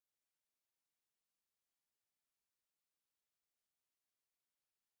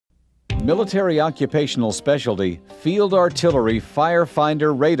Military occupational specialty, Field Artillery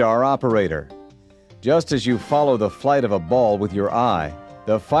Firefinder Radar Operator. Just as you follow the flight of a ball with your eye,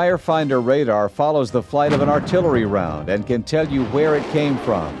 the Firefinder radar follows the flight of an artillery round and can tell you where it came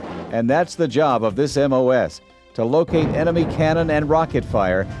from. And that's the job of this MOS, to locate enemy cannon and rocket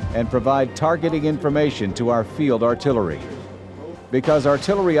fire and provide targeting information to our field artillery. Because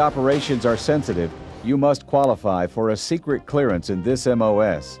artillery operations are sensitive, you must qualify for a secret clearance in this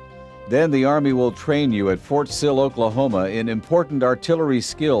MOS. Then the Army will train you at Fort Sill, Oklahoma in important artillery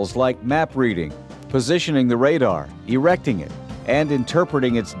skills like map reading, positioning the radar, erecting it, and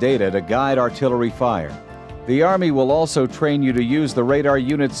interpreting its data to guide artillery fire. The Army will also train you to use the radar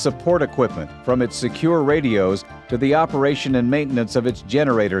unit's support equipment, from its secure radios to the operation and maintenance of its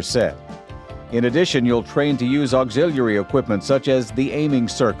generator set. In addition, you'll train to use auxiliary equipment such as the aiming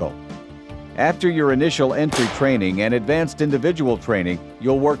circle. After your initial entry training and advanced individual training,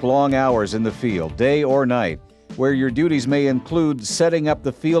 you'll work long hours in the field, day or night, where your duties may include setting up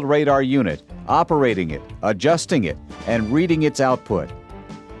the field radar unit, operating it, adjusting it, and reading its output.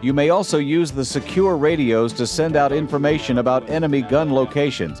 You may also use the secure radios to send out information about enemy gun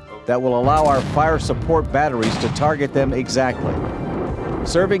locations that will allow our fire support batteries to target them exactly.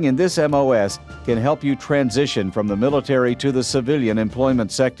 Serving in this MOS can help you transition from the military to the civilian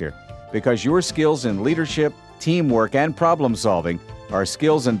employment sector, because your skills in leadership, teamwork, and problem solving are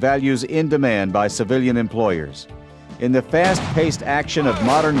skills and values in demand by civilian employers. In the fast-paced action of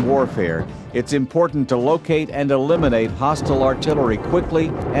modern warfare, it's important to locate and eliminate hostile artillery quickly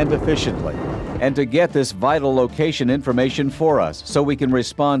and efficiently, and to get this vital location information for us so we can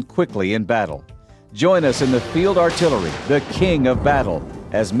respond quickly in battle. Join us in the Field Artillery, the king of battle,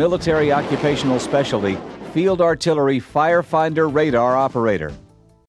 as military occupational specialty, Field Artillery Firefinder Radar Operator.